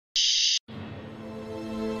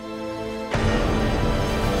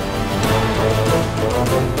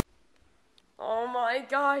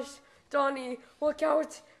gosh, Donnie, look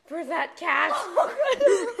out for that cat.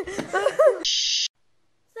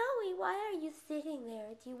 Zoe, why are you sitting there?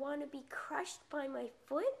 Do you want to be crushed by my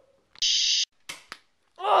foot?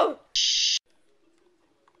 Oh!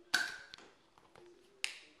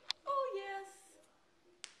 Oh, yes.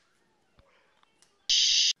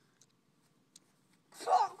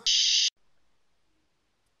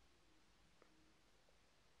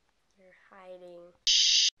 You're hiding.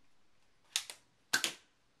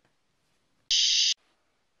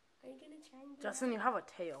 Are you gonna try and Justin, you have a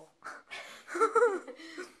tail.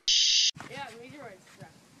 Yeah, meteorite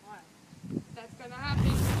strap. Why? That's gonna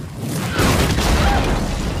happen.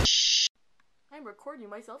 I'm recording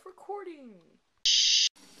myself recording.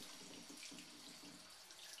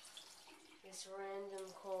 This random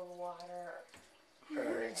cold water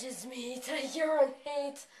urges me to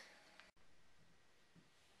urinate.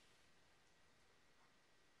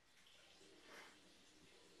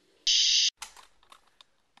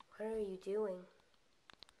 What are you doing?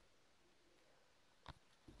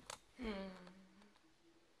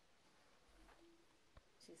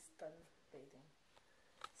 She's sunbathing.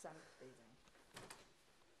 Sunbathing.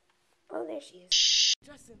 Oh, there she is.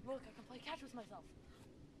 Justin, look, I can play catch with myself.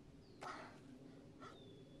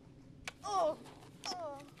 Oh!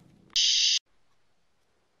 Oh!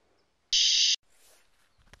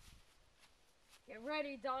 Get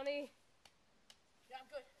ready, Donnie. Yeah, I'm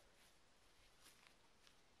good.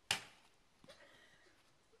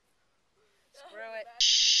 Screw it.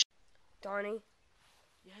 Donnie,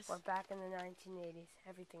 Yes? we're back in the 1980s.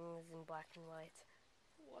 Everything is in black and white.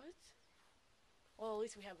 What? Well, at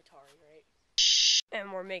least we have Atari, right?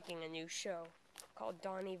 And we're making a new show called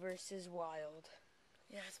Donnie vs. Wild.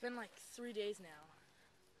 Yeah, it's been like 3 days now.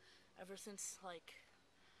 Ever since,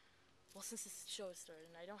 since this show has started,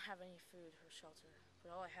 and I don't have any food or shelter,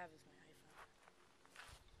 but all I have is my iPhone.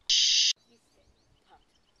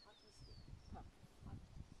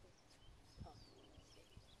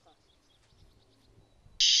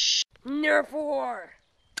 Nerf war!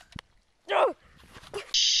 No!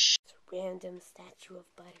 It's a random statue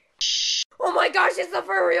of butter. Oh my gosh, it's the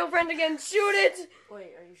fur real friend again! Shoot it!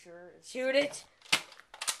 Wait, are you sure? Shoot it!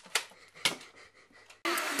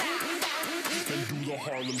 And do the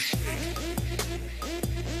Harlem Shake.